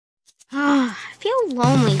feel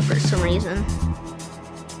lonely for some reason.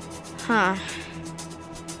 Huh.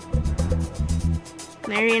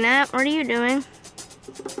 Marionette, what are you doing?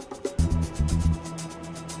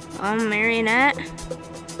 Marionette?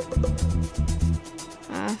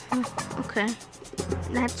 Oh, okay.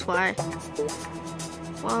 That's why.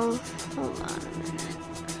 Well, hold on a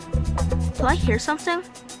minute. Do I hear something?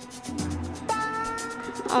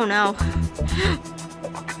 Oh no.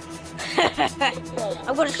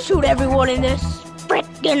 I'm gonna shoot everyone in this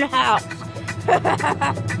frickin' house.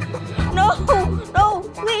 No, no,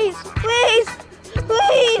 please, please,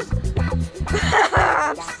 please.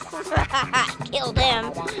 Killed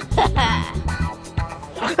him.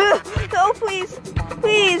 No, please,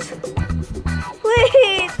 please,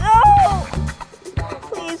 please, no.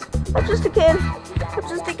 Please, I'm just a kid. I'm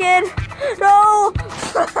just a kid. No.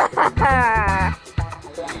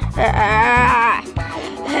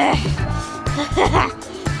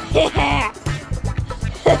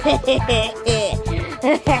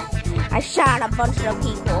 I shot a bunch of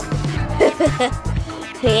people.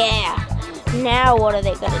 Yeah. Now what are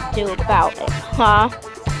they gonna do about it, huh?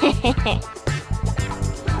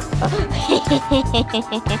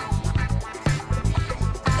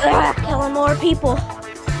 Killing more people.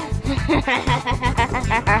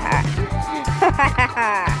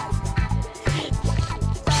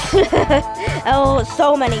 Oh,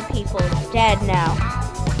 so many people dead now.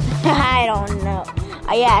 I don't know.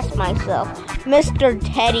 I ask myself, Mr.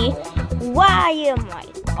 Teddy, why am I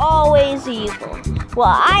always evil? Well,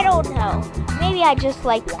 I don't know. Maybe I just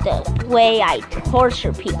like the way I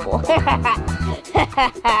torture people.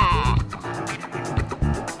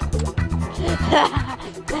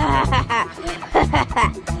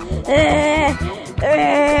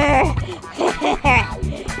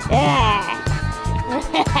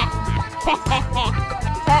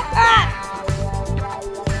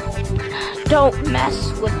 Don't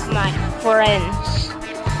mess with my friends.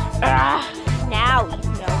 Now you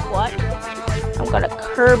know what? I'm gonna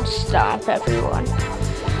curb stomp everyone.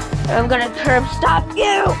 I'm gonna curb stomp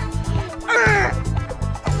you!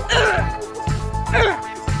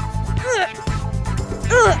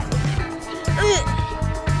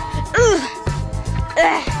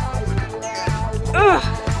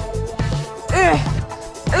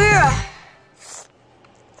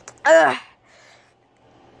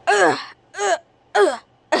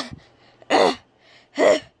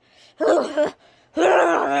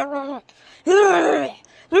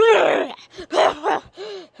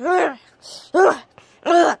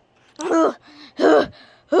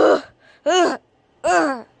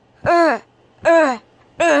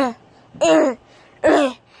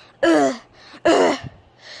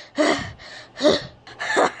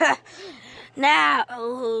 Now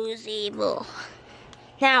who's evil?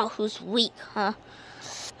 Now who's weak, huh?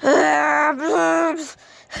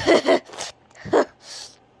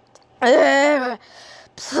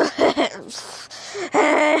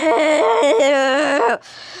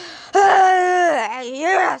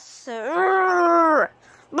 Yes.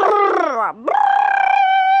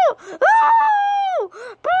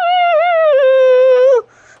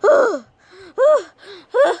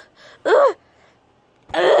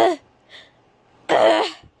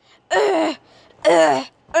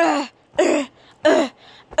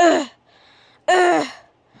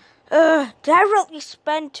 Did I really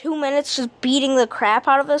spend 2 minutes just beating the crap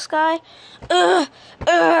out of this guy?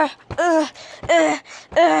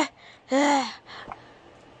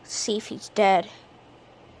 See if he's dead.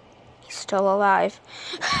 He's still alive.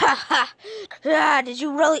 Did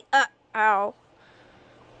you really? Ow.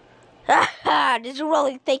 Did you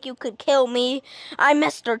really think you could kill me? I'm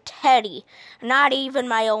Mr. Teddy. Not even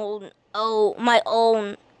my own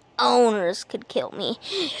owners could kill me.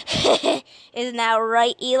 Isn't that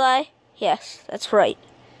right, Eli? Yes, that's right.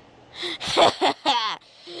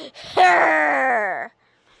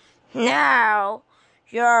 Now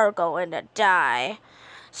you're going to die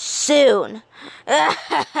soon.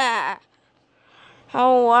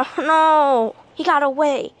 Oh no! He got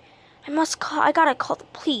away. I gotta call the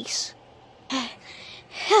police.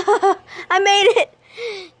 I made it.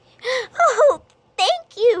 Oh,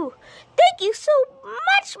 thank you. Thank you so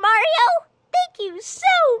much, Mario. Thank you so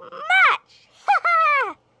much.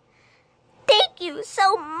 Thank you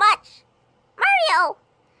so much. Mario.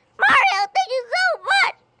 Mario, thank you so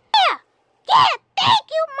much. Yeah. Yeah, thank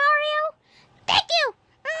you, Mario. Thank you.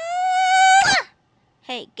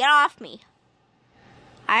 Hey, get off me.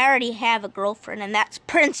 I already have a girlfriend, and that's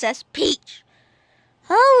Princess Peach.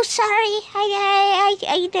 Oh, sorry.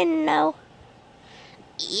 I didn't know.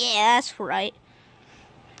 Yeah, that's right.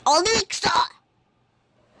 Alexa!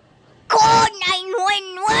 Call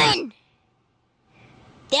 911!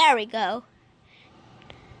 There we go.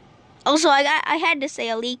 Also, I had to say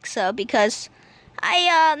Alexa because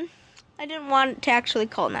I didn't want to actually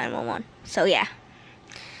call 911. So yeah.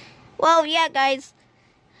 Well, yeah, guys.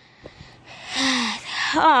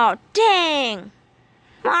 Oh, dang.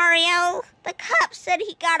 Mario, the cop said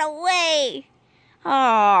he got away.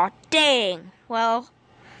 Oh, dang. Well,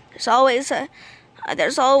 there's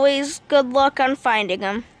always good luck on finding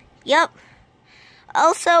him. Yep.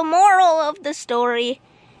 Also, moral of the story,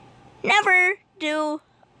 never do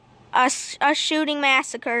a shooting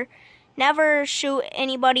massacre. Never shoot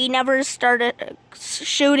anybody. Never start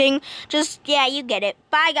shooting. Just, yeah, you get it.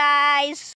 Bye, guys.